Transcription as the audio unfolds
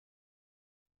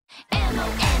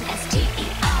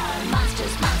M-O-N-S-T-E-R.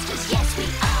 Monsters, monsters, yes we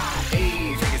are.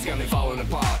 Hey, Vegas got me falling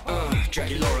apart.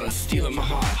 Draculaura stealing my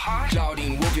heart.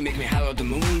 Claudine Wolfie make me holler at the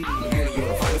moon. Really, you're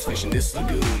the finest fish in this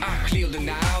lagoon. I clear the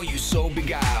now, you so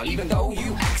beguiled. Even though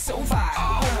you act so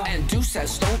vile. And Deuce has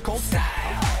stone cold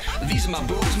style. These are my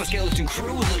boobs, my skeleton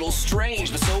crew. A little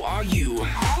strange, but so are you.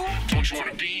 Don't you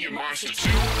wanna be a monster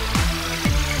too?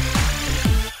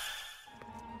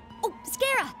 Oh,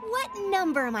 Scarah, what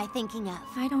number am I thinking of?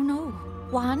 I don't know.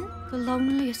 1, the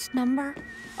loneliest number.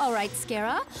 All right,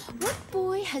 Scarah, what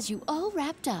boy has you all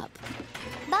wrapped up?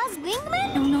 Buzz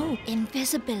Wingman? No,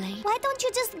 invisibility. Why don't you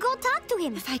just go talk to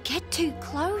him? If I get too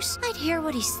close, I'd hear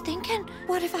what he's thinking.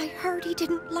 What if I heard he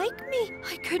didn't like me?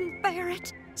 I couldn't bear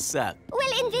it. Sup?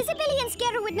 Well, Invisibility and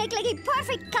Scarah would make like a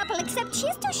perfect couple, except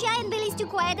she's too shy and Billy's too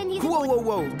quiet and he's...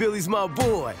 Whoa, Billy's my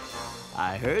boy.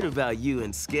 I heard about you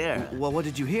and Scarah. Well, what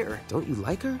did you hear? Don't you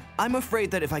like her? I'm afraid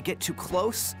that if I get too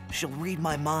close, she'll read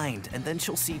my mind, and then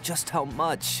she'll see just how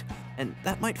much. And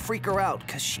that might freak her out,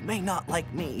 because she may not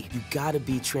like me. You gotta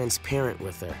be transparent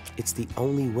with her. It's the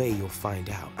only way you'll find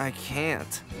out. I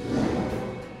can't.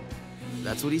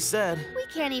 That's what he said. We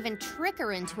can't even trick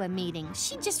her into a meeting.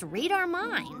 She'd just read our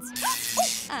minds.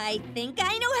 I think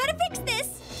I know how to fix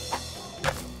this.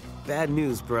 Bad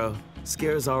news, bro.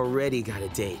 Scarah's already got a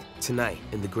date tonight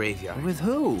in the graveyard. With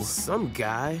who? Some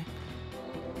guy.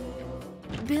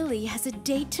 Billy has a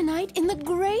date tonight in the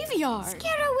graveyard.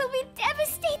 Scarah will be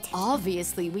devastated.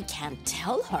 Obviously, we can't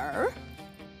tell her.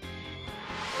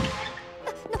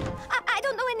 No, I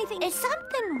don't know anything. Is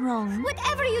something wrong?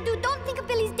 Whatever you do, don't think of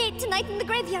Billy's date tonight in the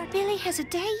graveyard. Billy has a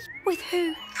date? With who?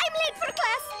 I'm late for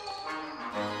class.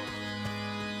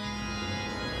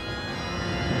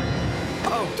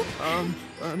 Oh,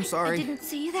 I'm sorry. I didn't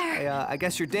see you there. I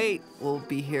guess your date will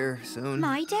be here soon.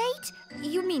 My date?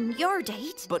 You mean your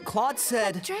date? But Claude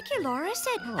said... Draculaura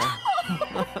said...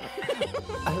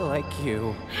 I like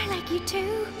you. I like you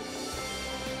too.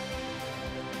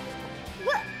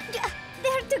 What?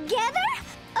 They're together?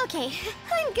 Okay,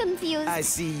 I'm confused. I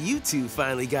see you two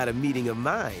finally got a meeting of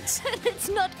minds. It's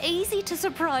not easy to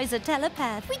surprise a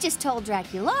telepath. We just told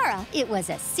Draculaura it was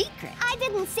a secret. I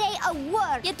didn't say a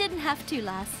word. You didn't have to,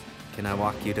 lass. Can I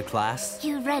walk you to class?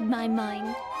 You read my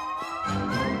mind.